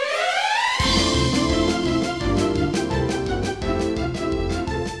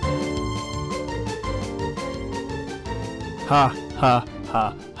Ha ha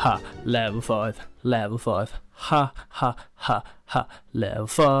ha ha. Level 5. Level 5. Ha ha ha ha. Level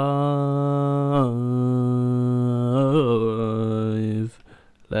 5.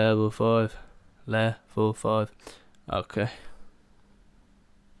 Level 5. Level 5. Okay.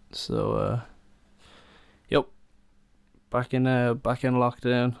 So yep. Back in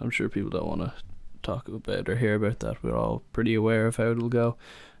lockdown. I'm sure people don't want to talk about or hear about that. We're all pretty aware of how it'll go.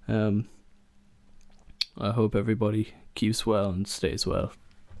 I hope everybody keeps well and stays well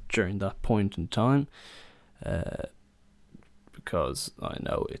during that point in time, because I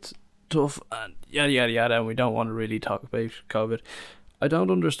know it's tough and yada yada yada, and we don't want to really talk about COVID. I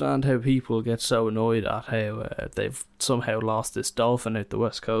don't understand how people get so annoyed at how they've somehow lost this dolphin out the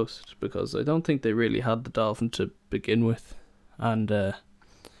west coast, because I don't think they really had the dolphin to begin with. And I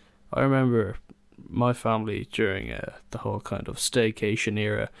remember my family during the whole kind of staycation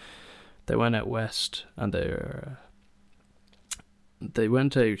era, they went out west and they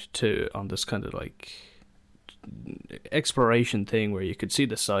went out to on this kind of like exploration thing where you could see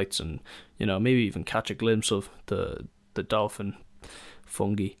the sights and, you know, maybe even catch a glimpse of the dolphin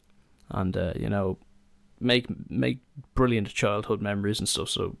fungi, and you know, make brilliant childhood memories and stuff.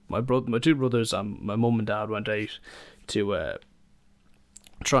 So my two brothers and my mum and dad went out to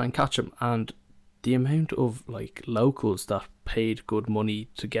try and catch them, and the amount of like locals that paid good money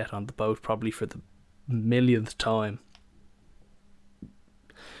to get on the boat, probably for the millionth time,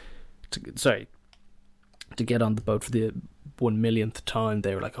 to get on the boat for the 1 millionth time,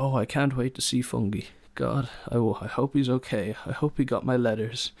 they were like, "Oh, I can't wait to see fungi. God, I hope he's okay. I hope he got my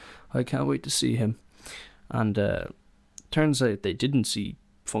letters. I can't wait to see him." And turns out they didn't see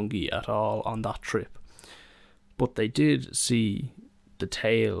fungi at all on that trip, but they did see the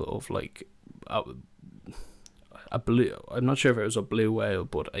tail of like a blue, I'm not sure if it was a blue whale,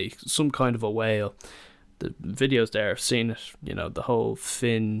 but some kind of a whale. The videos there, I've seen it, you know, the whole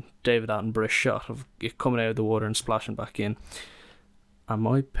fin David Attenborough shot of it coming out of the water and splashing back in. And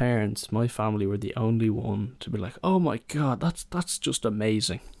my family were the only one to be like, "Oh my god, that's just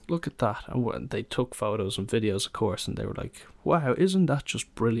amazing. Look at that." And they took photos and videos, of course, and they were like, "Wow, isn't that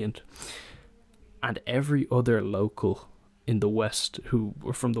just brilliant?" And every other local in the west who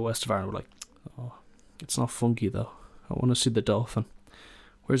were from the west of Ireland were like, "Oh, it's not funky though. I want to see the dolphin.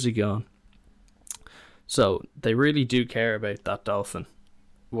 Where's he gone?" So they really do care about that dolphin.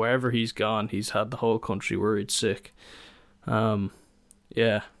 Wherever he's gone, he's had the whole country worried sick. Yeah.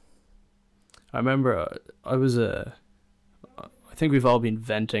 I remember I think we've all been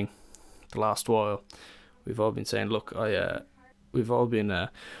venting the last while. We've all been saying, look, we've all been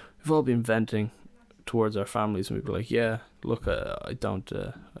venting towards our families, and we'd be like, "Yeah, look, I don't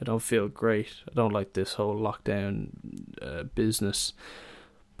feel great. I don't like this whole lockdown business."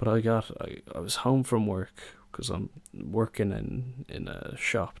 But I was home from work because I'm working in a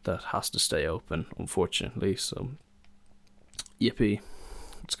shop that has to stay open, unfortunately. So, yippee!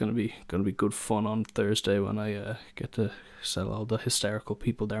 It's gonna be good fun on Thursday when I get to sell all the hysterical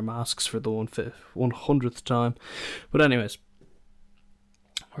people their masks for the 100th time. But anyways,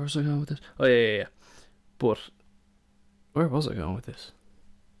 where was I going with this? Oh yeah. But where was I going with this?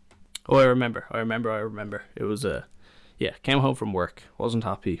 Oh, I remember. It was came home from work, wasn't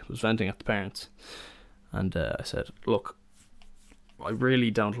happy, was venting at the parents, and I said, "Look, I really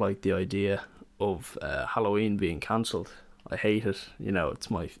don't like the idea of Halloween being cancelled. I hate it. You know,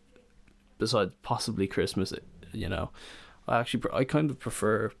 it's my, besides possibly Christmas, you know, I kind of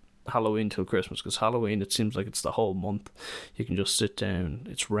prefer Halloween till Christmas, because Halloween, it seems like it's the whole month. You can just sit down,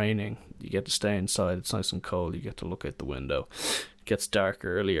 it's raining, you get to stay inside, it's nice and cold, you get to look out the window, it gets dark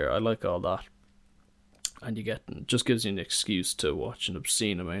earlier. I like all that. And just gives you an excuse to watch an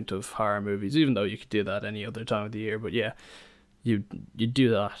obscene amount of horror movies, even though you could do that any other time of the year. But yeah, you do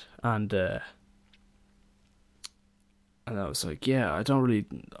that, and I was like, yeah,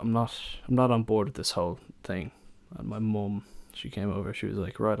 I'm not on board with this whole thing. And my mum, she came over, she was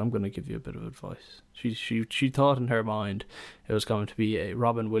like, "Right, I'm going to give you a bit of advice." She thought in her mind it was going to be a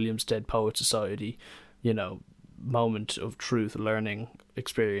Robin Williams Dead Poet Society, you know, moment of truth learning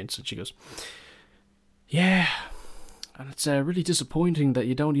experience, and she goes, "Yeah, and it's really disappointing that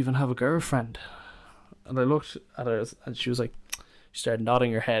you don't even have a girlfriend." And I looked at her, and she was like, she started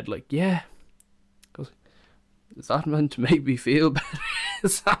nodding her head like, "Yeah." I was like, "Is that meant to make me feel better?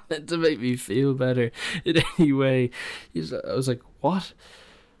 Is that meant to make me feel better in any way?" I was like, "What?"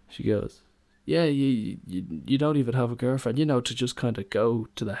 She goes, "Yeah, you don't even have a girlfriend, you know, to just kind of go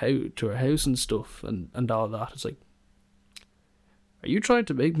to her house and stuff and all that." It's like, are you trying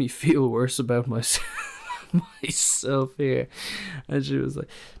to make me feel worse about myself here? And she was like,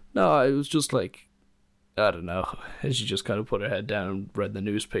 "No, it was just like, I don't know. She just kind of put her head down and read the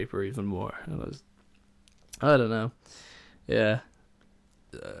newspaper even more. I don't know. Yeah.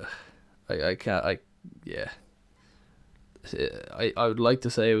 I can't. Yeah. I would like to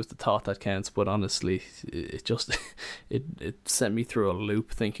say it was the thought that counts, but honestly, it just it sent me through a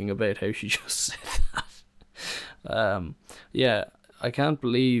loop thinking about how she just said that. Yeah, I can't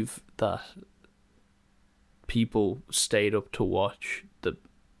believe that people stayed up to watch the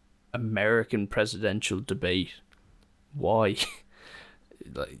American presidential debate. Why?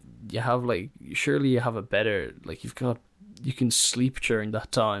 Like, surely you have a better, like, you can sleep during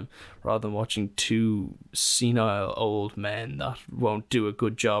that time rather than watching two senile old men that won't do a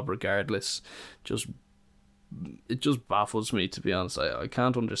good job regardless. It just baffles me, to be honest. I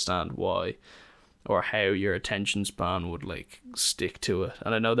can't understand why or how your attention span would like stick to it.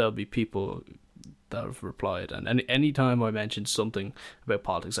 And I know there'll be people that have replied, and any time I mention something about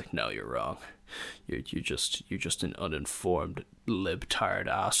politics, like, no, you're wrong. You're just an uninformed libtard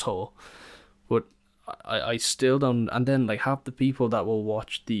asshole. But I still don't. And then like half the people that will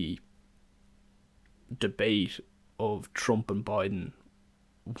watch the debate of Trump and Biden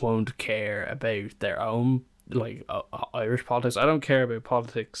won't care about their own like Irish politics. I don't care about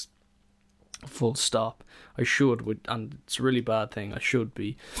politics. Full stop. I should, and it's a really bad thing. I should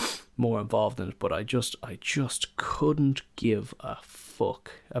be more involved in it, but I just couldn't give a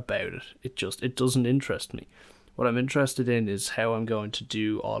fuck about it. It doesn't interest me. What I'm interested in is how I'm going to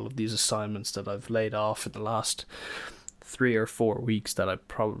do all of these assignments that I've laid off in the last 3 or 4 weeks that I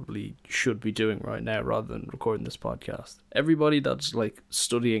probably should be doing right now rather than recording this podcast. Everybody that's like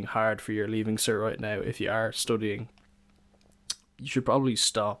studying hard for your leaving cert right now, if you are studying, you should probably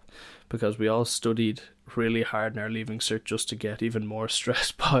stop, because we all studied really hard in our leaving cert just to get even more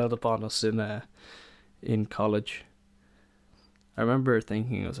stress piled upon us in college. I remember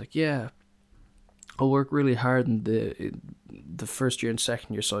thinking, I was like, yeah, I'll work really hard in the first year and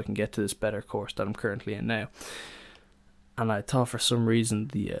second year so I can get to this better course that I'm currently in now. And I thought for some reason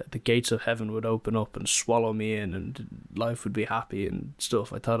the gates of heaven would open up and swallow me in, and life would be happy and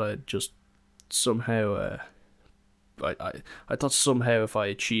stuff. I thought I'd just somehow. I thought somehow if I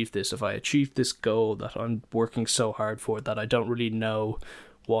achieved this goal that I'm working so hard for, that I don't really know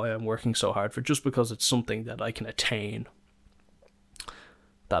why I'm working so hard for, just because it's something that I can attain,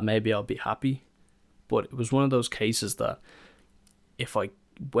 that maybe I'll be happy. But it was one of those cases that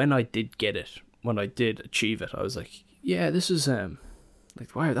when I did achieve it, I was like, yeah, this is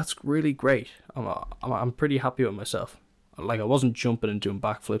like, wow, that's really great. I'm pretty happy with myself. Like, I wasn't jumping and doing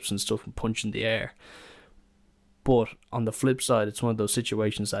backflips and stuff and punching the air. But on the flip side, it's one of those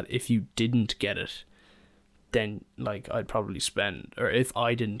situations that if you didn't get it, then like I'd probably spend, or if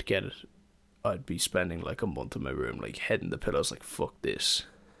I didn't get it, I'd be spending like a month in my room, like head in the pillows, like, fuck this.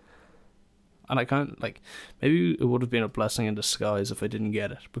 And I can't, like, maybe it would have been a blessing in disguise if I didn't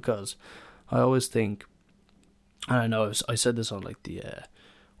get it, because I always think, and I know I said this on like the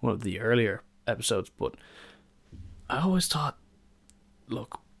one of the earlier episodes, but I always thought,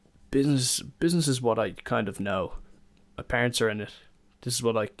 look, business is what I kind of know. My parents are in it. This is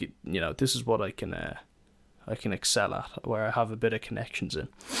what I can excel at, where I have a bit of connections in.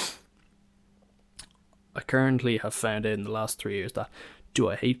 I currently have found out in the last 3 years that, do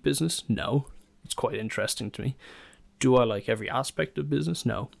I hate business? No. It's quite interesting to me. Do I like every aspect of business?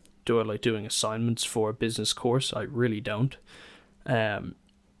 No. Do I like doing assignments for a business course? I really don't.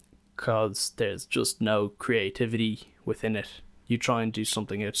 Because there's just no creativity within it. You try and do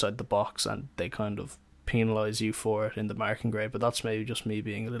something outside the box and they kind of penalise you for it in the marking grade, but that's maybe just me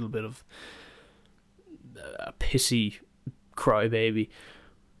being a little bit of a pissy crybaby.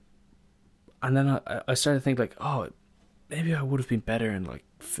 And then I started to think like, oh, maybe I would have been better in like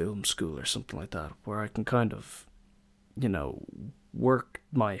film school or something like that, where I can kind of, work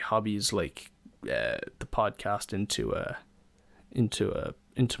my hobbies like the podcast into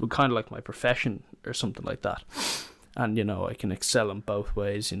kind of like my profession or something like that. And, I can excel in both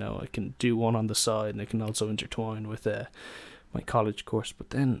ways. I can do one on the side and I can also intertwine with my college course. But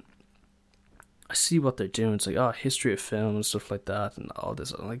then I see what they're doing. It's like, history of film and stuff like that and all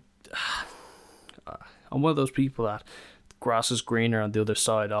this. I'm like, I'm one of those people that grass is greener on the other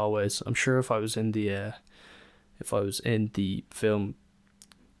side always. I'm sure if I was in the film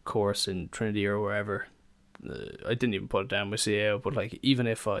course in Trinity or wherever, I didn't even put it down my CAO, but like, even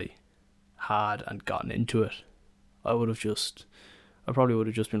if I had and gotten into it, I probably would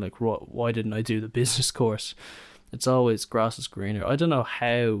have just been like, why didn't I do the business course? It's always grass is greener. I don't know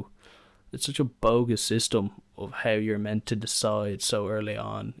how. It's such a bogus system of how you're meant to decide so early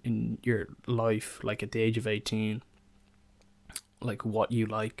on in your life, like at the age of 18, like what you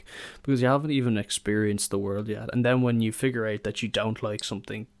like, because you haven't even experienced the world yet. And then when you figure out that you don't like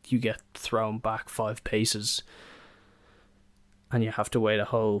something, you get thrown back 5 paces, and you have to wait a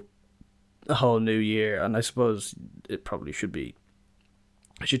whole new year. And I suppose it probably should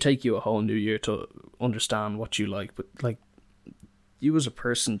take you a whole new year to understand what you like. But like, you as a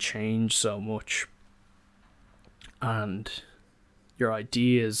person change so much, and your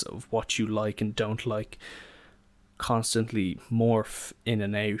ideas of what you like and don't like constantly morph in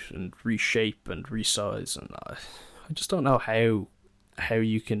and out and reshape and resize. And I just don't know how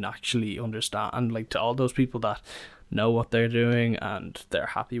you can actually understand. And like, to all those people that know what they're doing and they're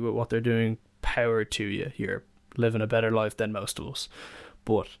happy with what they're doing, power to you. You're living a better life than most of us.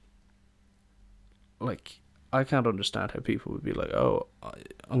 But like, I can't understand how people would be like, oh,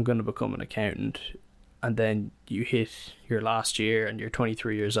 I'm going to become an accountant, and then you hit your last year and you're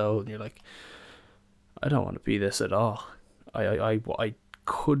 23 years old and you're like, I don't want to be this at all. I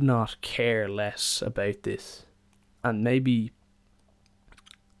could not care less about this. And maybe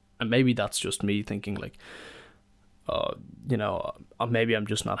that's just me thinking like, maybe I'm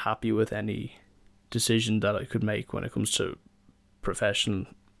just not happy with any decision that I could make when it comes to professional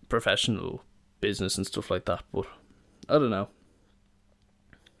business and stuff like that. But I don't know.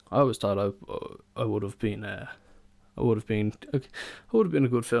 I always thought I would have been a good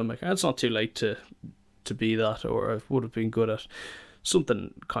filmmaker. It's not too late to be that, or I would have been good at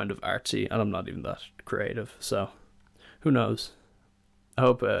something kind of artsy, and I'm not even that creative. So who knows? I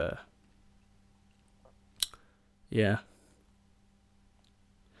hope. Yeah.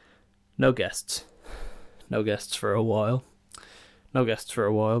 No guests for a while.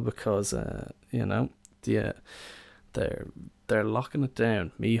 Because they're locking it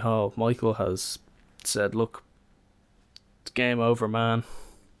down. Michael has said, look, it's game over, man.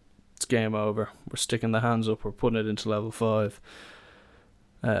 It's game over. We're sticking the hands up. We're putting it into level 5.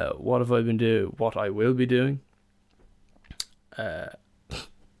 What have I been doing? What I will be doing?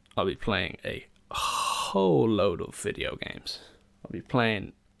 I'll be playing a whole load of video games. I'll be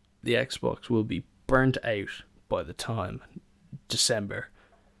playing. The Xbox will be burnt out by the time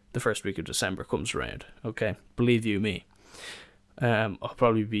the first week of December comes around. Okay, believe you me. I'll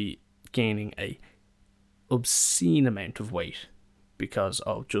probably be gaining a obscene amount of weight, because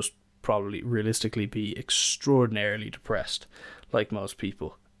I'll just probably realistically be extraordinarily depressed, like most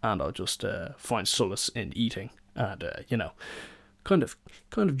people, and I'll just find solace in eating and kind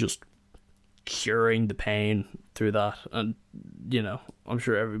of just curing the pain through that. And I'm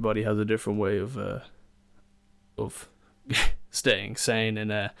sure everybody has a different way of staying sane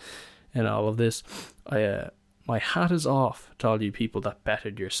in all of this. My hat is off to all you people that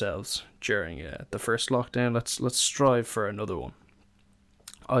bettered yourselves during the first lockdown. Let's strive for another one.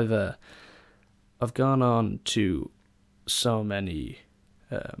 I've gone on to so many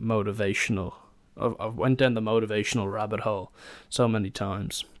motivational. I've went down the motivational rabbit hole so many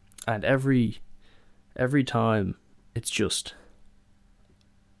times, and every time it's just,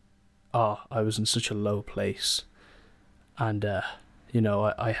 I was in such a low place, and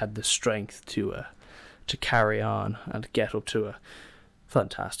I had the strength to carry on and get up to a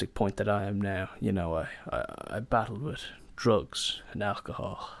fantastic point that I am now. I battled with drugs and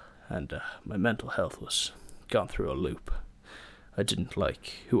alcohol, and my mental health was gone through a loop. I didn't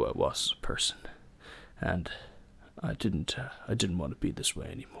like who I was as a person, and I didn't want to be this way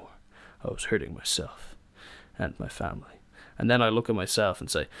anymore. I was hurting myself and my family. And then I look at myself and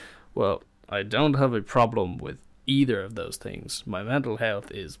say, well, I don't have a problem with either of those things. My mental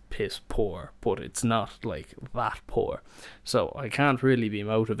health is piss poor, but it's not like that poor. So I can't really be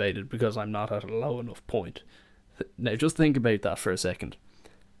motivated because I'm not at a low enough point. Now just think about that for a second.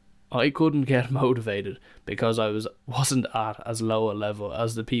 I couldn't get motivated because I wasn't at as low a level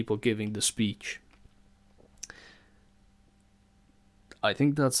as the people giving the speech. I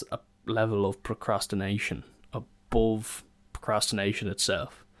think that's a level of procrastination above procrastination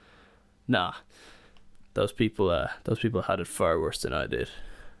itself. Nah, those people had it far worse than I did.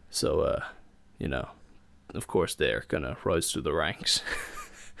 So, of course they're gonna rise through the ranks.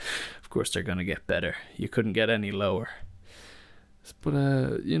 Of course they're gonna get better. You couldn't get any lower. But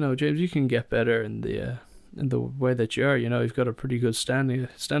James, you can get better in the way that you are. You've got a pretty good standing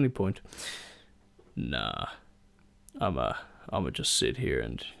point. Nah, I'ma just sit here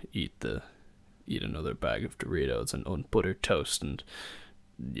and eat another bag of Doritos and unbuttered toast and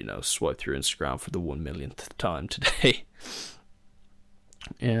swipe through Instagram for the 1 millionth time today.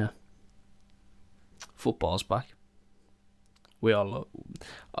 Yeah. Football's back. We all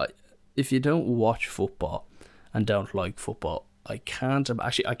if you don't watch football and don't like football, I can't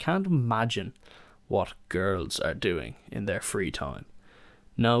imagine what girls are doing in their free time.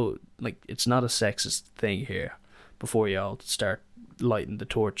 No, like, it's not a sexist thing here, before you all start lighting the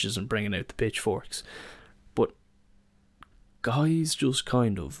torches and bringing out the pitchforks. But guys just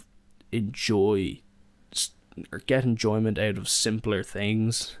kind of enjoy or get enjoyment out of simpler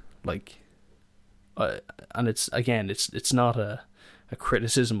things. Like, and it's not a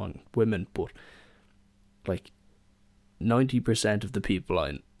criticism on women, but like 90% of the people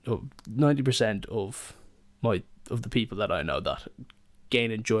 90% of the people that I know that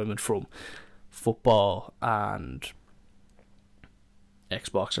gain enjoyment from football and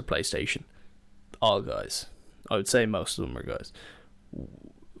Xbox or PlayStation, all guys. I would say most of them are guys.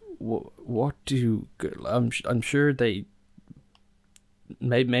 What do I'm sure they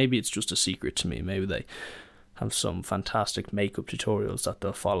maybe it's just a secret to me. Maybe they have some fantastic makeup tutorials that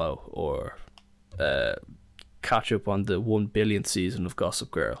they'll follow, or catch up on the 1 billionth season of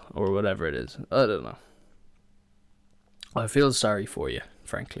Gossip Girl, or whatever it is. I don't know. I feel sorry for you,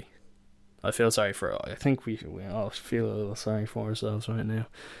 frankly. I think we all feel a little sorry for ourselves right now.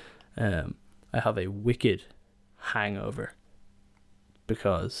 I have a wicked hangover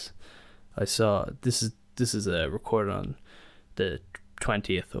because I saw this is recorded on the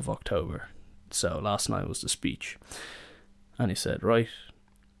 20th of October. So last night was the speech, and he said, "Right,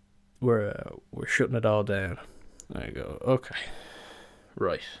 we're shutting it all down." I go, "Okay,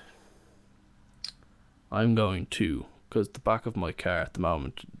 right. I'm going to." Because the back of my car at the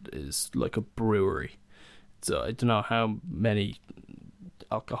moment is like a brewery. So I don't know how many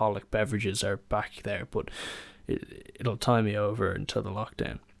alcoholic beverages are back there, but it'll tie me over until the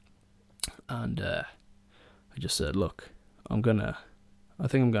lockdown. And I just said, look, I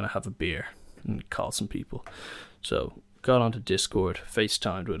think I'm gonna have a beer and call some people. So got onto Discord,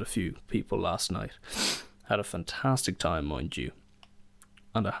 FaceTimed with a few people last night. Had a fantastic time, mind you.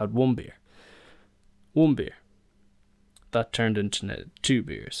 And I had one beer. That turned into 2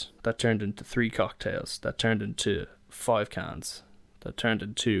 beers. That turned into 3 cocktails. That turned into 5 cans. That turned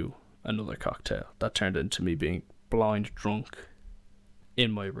into another cocktail. That turned into me being blind drunk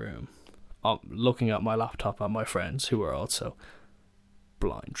in my room, looking at my laptop at my friends who were also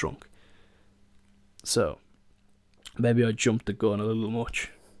blind drunk. So maybe I jumped the gun a little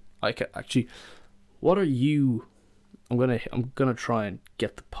much. I can actually. What are you? I'm gonna try and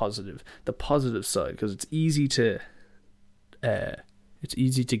get the positive side, because it's easy to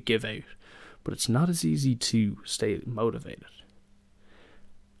give out, but it's not as easy to stay motivated.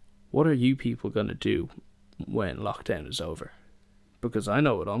 What are you people going to do when lockdown is over? Because I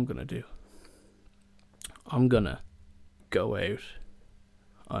know what I'm going to do. I'm going to go out.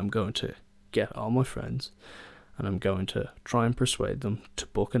 I'm going to get all my friends, and I'm going to try and persuade them to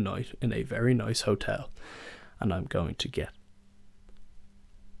book a night in a very nice hotel. And I'm going to get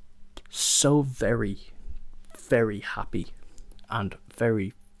so very, very happy and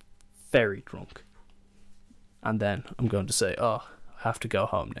very, very drunk. And then I'm going to say, I have to go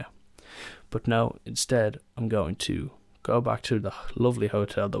home now. But no, instead, I'm going to go back to the lovely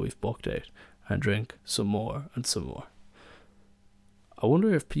hotel that we've booked out and drink some more and some more. I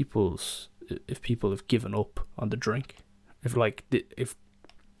wonder if people have given up on the drink. If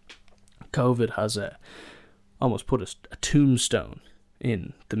COVID has almost put a tombstone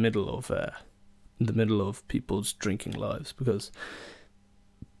in the middle of people's drinking lives, because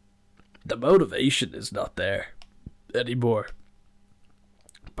the motivation is not there anymore.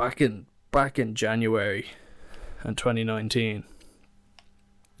 Back in January and 2019,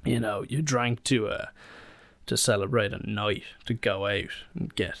 you drank to celebrate a night, to go out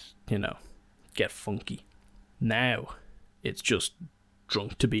and get funky. Now it's just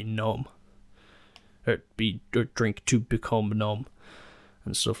drunk to be numb, or drink to become numb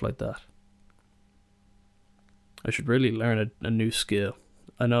and stuff like that. I should really learn a new skill.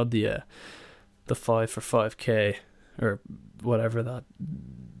 I know the 5 for 5k or whatever that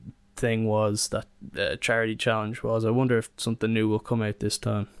thing was, that charity challenge was. I wonder if something new will come out this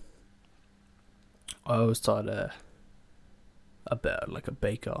time. I always thought about like a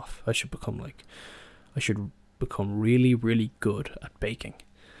bake off. I should become really, really good at baking,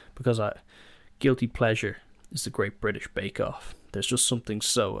 because guilty pleasure is the Great British Bake Off. There's just something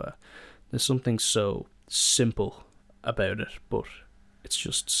so simple about it, but it's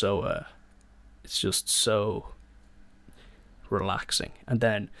just so relaxing. And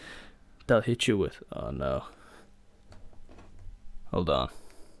then they'll hit you with, oh no, hold on,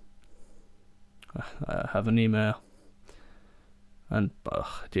 I have an email, and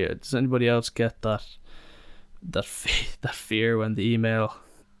does anybody else get that fear when the email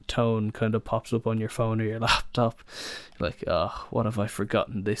tone kind of pops up on your phone or your laptop? Like, what have I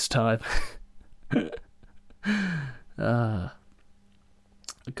forgotten this time? I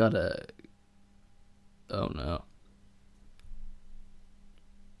gotta. Oh no.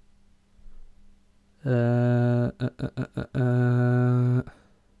 Uh, uh, uh, uh, uh.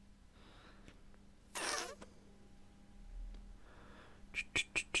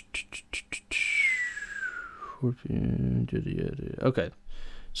 Okay,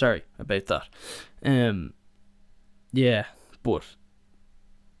 sorry about that. Yeah, but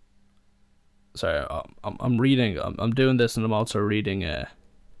sorry, I'm reading. I'm doing this, and I'm also reading.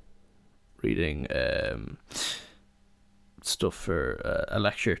 Reading stuff for a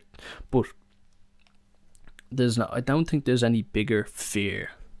lecture, but I don't think there's any bigger fear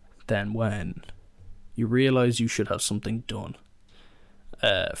than when you realize you should have something done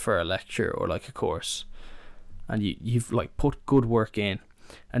for a lecture or like a course, and you've like put good work in,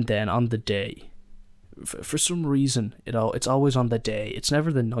 and then on the day, for some reason it's always on the day. It's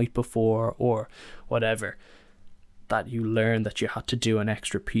never the night before or whatever that you learn that you had to do an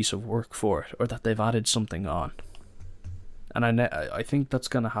extra piece of work for it, or that they've added something on. And I think that's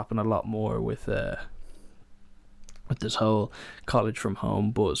going to happen a lot more with this whole college from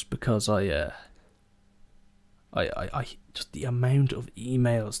home buzz, because I just the amount of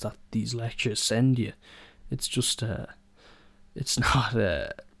emails that these lectures send you, it's just it's not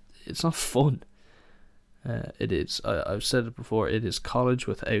fun. It is. I've said it before. It is college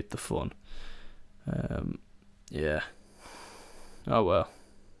without the fun. Yeah. Oh well.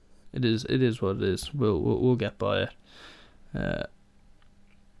 It is what it is. We'll get by it.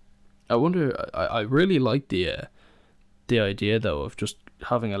 I wonder. I really like the idea though of just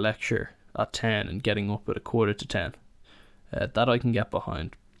having a lecture at 10 and getting up at 9:45. That I can get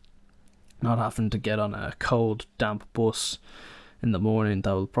behind. Not having to get on a cold, damp bus in the morning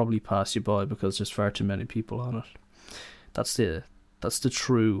that will probably pass you by because there's far too many people on it. That's the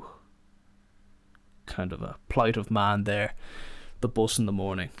true kind of a plight of man there. The bus in the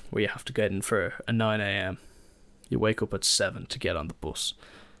morning where you have to get in for a 9 a.m. You wake up at 7 to get on the bus,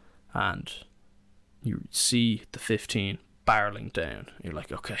 and you see the 15 barreling down. You're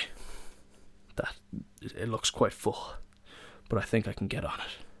like, okay, that it looks quite full, but I think I can get on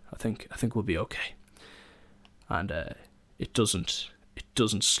it. I think we'll be okay. And it doesn't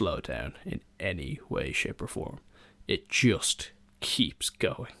slow down in any way, shape, or form. It just keeps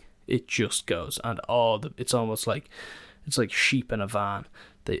going. It just goes, and it's almost like it's like sheep in a van.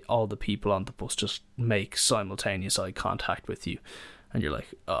 All the people on the bus just make simultaneous eye contact with you, and you're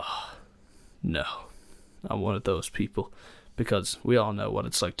like, oh no, I'm one of those people, because we all know what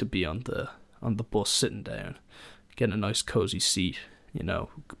it's like to be on the bus sitting down, getting a nice cozy seat,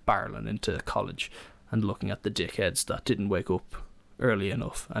 barreling into college and looking at the dickheads that didn't wake up early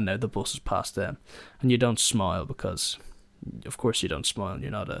enough and now the bus has passed them, and you don't smile because of course you don't smile,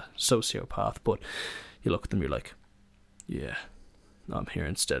 you're not a sociopath, but you look at them, you're like, yeah, I'm here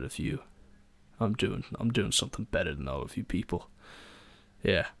instead of you. I'm doing something better than all of you people.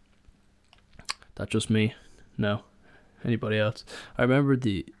 Yeah. That just me? No. Anybody else? I remember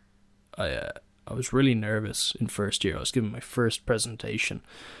I was really nervous in first year. I was giving my first presentation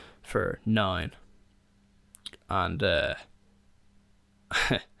for 9, and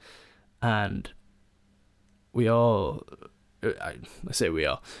and we all, I say we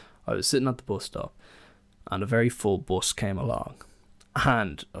all, I was sitting at the bus stop, and a very full bus came along,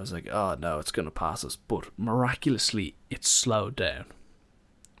 and I was like, oh no, it's going to pass us, but miraculously it slowed down.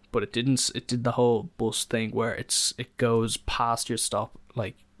 But it didn't. It did the whole bus thing where it goes past your stop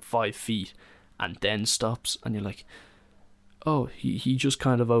like 5 feet and then stops, and you're like, oh, he just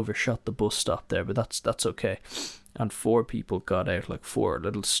kind of overshot the bus stop there, but that's okay. And 4 people got out, like 4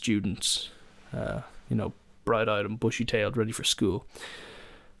 little students, bright-eyed and bushy-tailed, ready for school.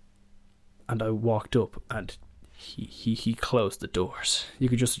 And I walked up, and he closed the doors. You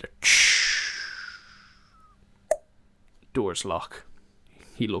could just doors lock.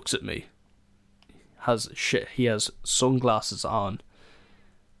 He looks at me. He has sunglasses on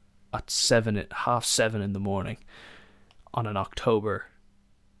at 7:30 in the morning on an October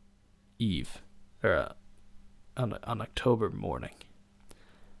eve, or on October morning,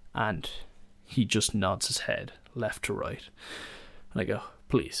 and he just nods his head left to right, and I go,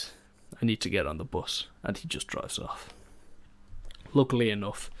 please, I need to get on the bus, and he just drives off. Luckily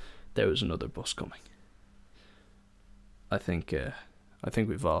enough, there was another bus coming. I think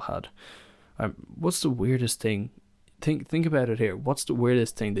we've all had. What's the weirdest thing? Think about it here. What's the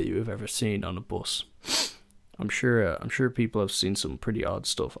weirdest thing that you've ever seen on a bus? I'm sure people have seen some pretty odd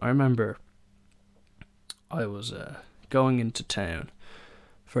stuff. I remember I was going into town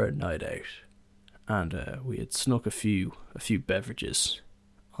for a night out, and we had snuck a few beverages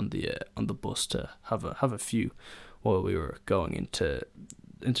on the bus to have a few while we were going into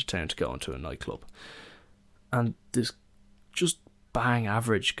town to go into a nightclub. And this just bang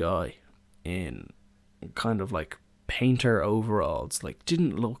average guy in kind of like painter overalls, like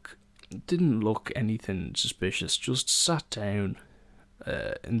didn't look anything suspicious, just sat down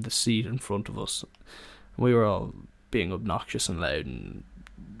in the seat in front of us. We were all being obnoxious and loud and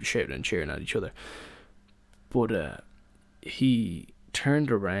shouting and cheering at each other. But he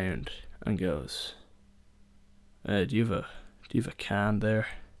turned around and goes, do you have a can there?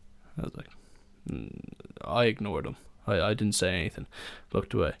 I was like, I ignored him. I didn't say anything,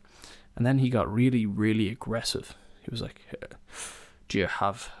 looked away. And then he got really, really aggressive. He was like, do you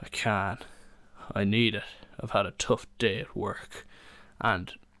have a can? I need it. I've had a tough day at work.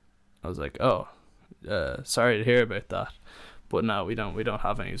 And I was like, oh, sorry to hear about that. But no, we don't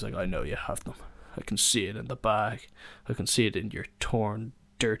have any. He's like, I know you have them. I can see it in the bag. I can see it in your torn,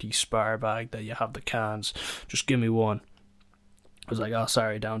 dirty spar bag that you have the cans. Just give me one. I was like, oh,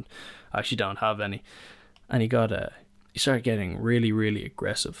 sorry, don't have any. And he started getting really, really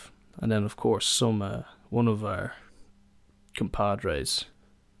aggressive. And then, of course, one of our compadres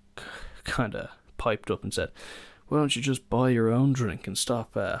kind of piped up and said, why don't you just buy your own drink and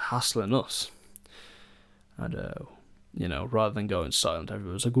stop hassling us? And, rather than going silent,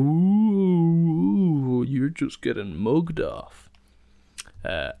 everyone was like, ooh, you're just getting mugged off.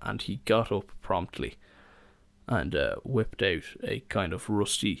 And he got up promptly and whipped out a kind of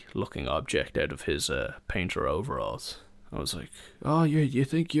rusty-looking object out of his painter overalls. I was like, oh, you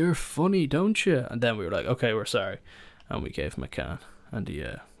think you're funny, don't you? And then we were like, okay, we're sorry. And we gave him a can, and he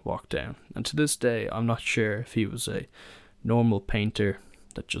walked down. And to this day, I'm not sure if he was a normal painter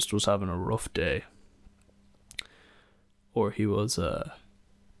that just was having a rough day, or he was a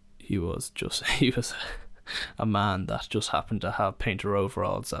man that just happened to have painter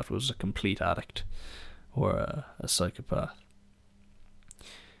overalls that was a complete addict, or a psychopath.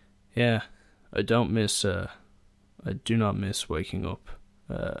 Yeah, I do not miss waking up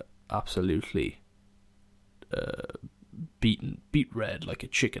absolutely beat red like a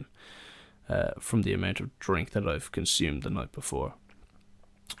chicken from the amount of drink that I've consumed the night before.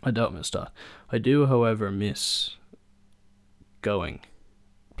 I don't miss that. I do, however, miss going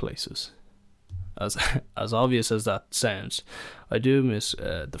places. As obvious as that sounds, I do miss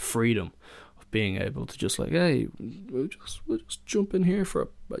the freedom of being able to just like, hey, we'll just jump in here for a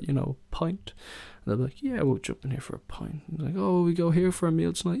pint. And they'll be like, yeah, we'll jump in here for a pint. And like, oh, will we go here for a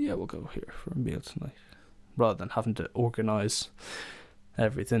meal tonight? Yeah, we'll go here for a meal tonight. Rather than having to organise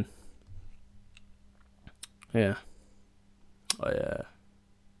everything. Yeah.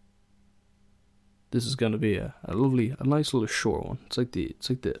 This is going to be a nice little short one. It's like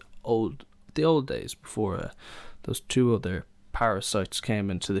the old days before those two other parasites came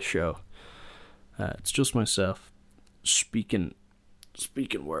into the show. It's just myself speaking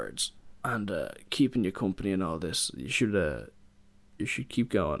words and keeping you company and all this. You should keep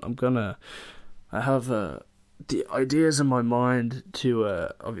going. I have the ideas in my mind to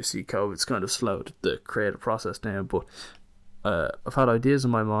obviously COVID's kind of slowed the creative process down, but I've had ideas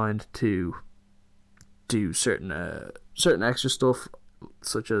in my mind to do certain extra stuff,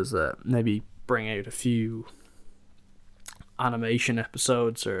 such as maybe bring out a few animation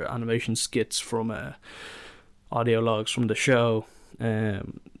episodes or animation skits from audio logs from the show.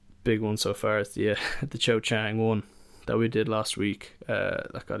 Big one so far is the Cho Chang one that we did last week.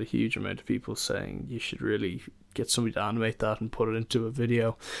 That got a huge amount of people saying you should really get somebody to animate that and put it into a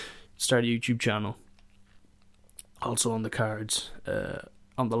video. Start a YouTube channel. Also on the cards,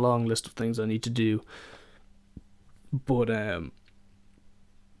 on the long list of things I need to do. But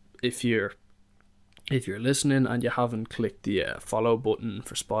if you're listening and you haven't clicked the follow button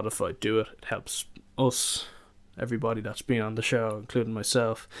for Spotify, do it. It helps us, everybody that's been on the show, including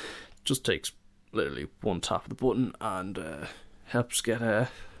myself. It just takes literally one tap of the button and helps get the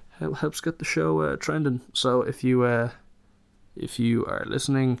show trending. So if you are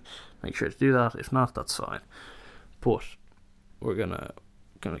listening, make sure to do that. If not, that's fine. But we're gonna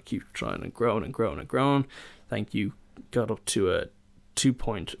keep trying and growing and growing and growing. Thank you. Got up to a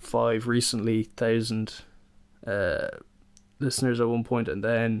 2.5 recently thousand listeners at one point, and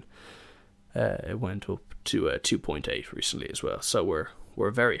then it went up to 2.8 recently as well. So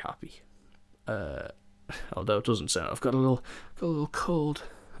we're very happy. Although it doesn't sound, I've got a little cold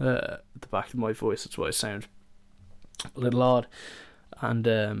at the back of my voice. That's why I sound a little odd.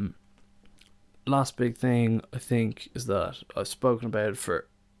 And last big thing I think is that I've spoken about it for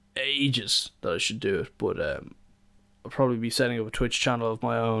ages that I should do it, but I'll probably be setting up a Twitch channel of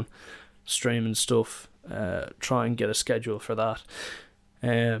my own, streaming stuff, try and get a schedule for that.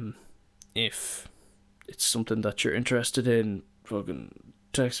 If it's something that you're interested in, fucking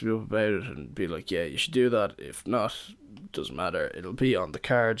text me up about it and be like, yeah, you should do that. If not, doesn't matter. It'll be on the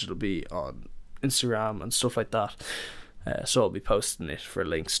cards, it'll be on Instagram and stuff like that. So I'll be posting it for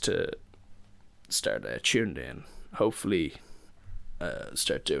links to start tuned in. Hopefully,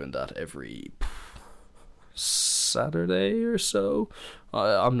 start doing that every Saturday or so.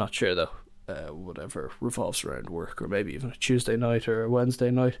 I'm not sure though. Whatever revolves around work, or maybe even a Tuesday night or a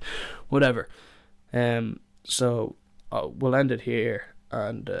Wednesday night, whatever. So we'll end it here,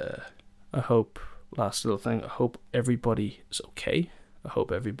 and I hope, last little thing, I hope everybody is okay. I hope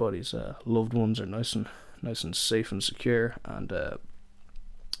everybody's loved ones are nice and safe and secure. And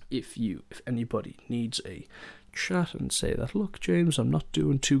if anybody needs a chat and say that, look, James, I'm not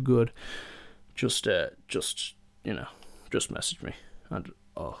doing too good, just message me, and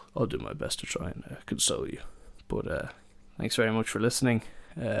I'll do my best to try and console you. But thanks very much for listening.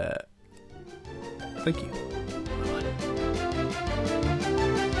 Thank you.